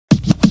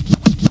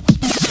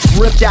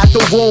ripped out the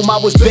womb, I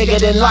was bigger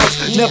than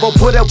life. Never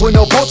put up with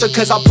no bullshit,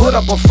 cause I put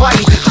up a fight.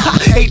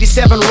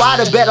 87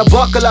 rider, better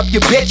buckle up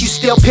your bitch. You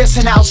still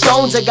pissing out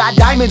stones, I got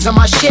diamonds on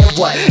my shit.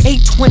 What?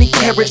 820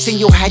 carats and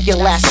you had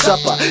your last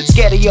supper.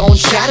 Scared of your own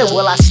shadow,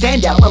 well I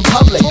stand out in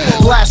public.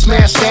 Last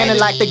man standing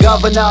like the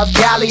governor of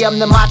Cali. I'm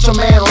the macho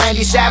man,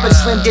 Randy Savage,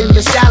 Slim getting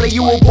the Sally.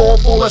 You a bowl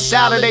full of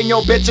salad and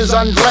your bitch is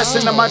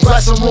undressing in my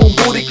dressing room,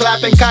 booty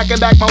clapping, cocking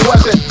back my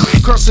weapon.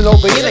 Cursing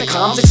over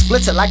intercoms,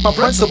 explicit like my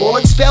principal.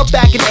 Expelled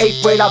back in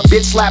 8th grade, I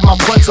bitch slapped my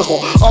principal.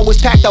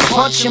 Always packed a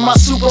punch in my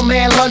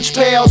Superman lunch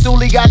pail.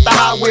 Dooley got the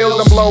Hot Wheels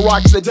and Blow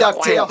Rocks the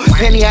ducktail.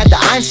 Penny had the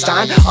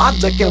Einstein,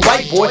 odd looking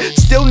white boy.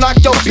 Still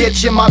knocked your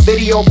bitch in my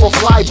video for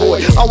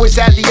Flyboy. Always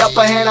had the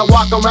upper hand, I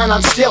walk around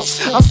on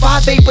stilts. I'm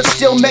 5'8" but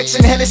still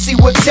mixing Hennessy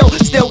with tilt.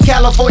 Still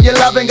California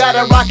loving, got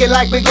it rocking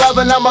like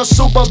McLovin. I'm a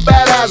super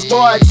badass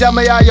boy, tell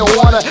me how you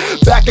wanna.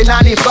 Back in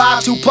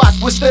 95, Tupac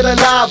was still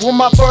alive. When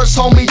my first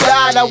homie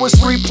died, I was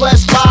 3 +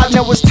 5.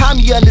 Now it's time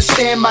you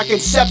understand my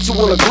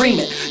conceptual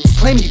agreement. You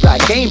claim you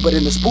got game, but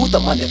in this booth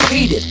I'm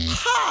undefeated.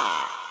 Ha!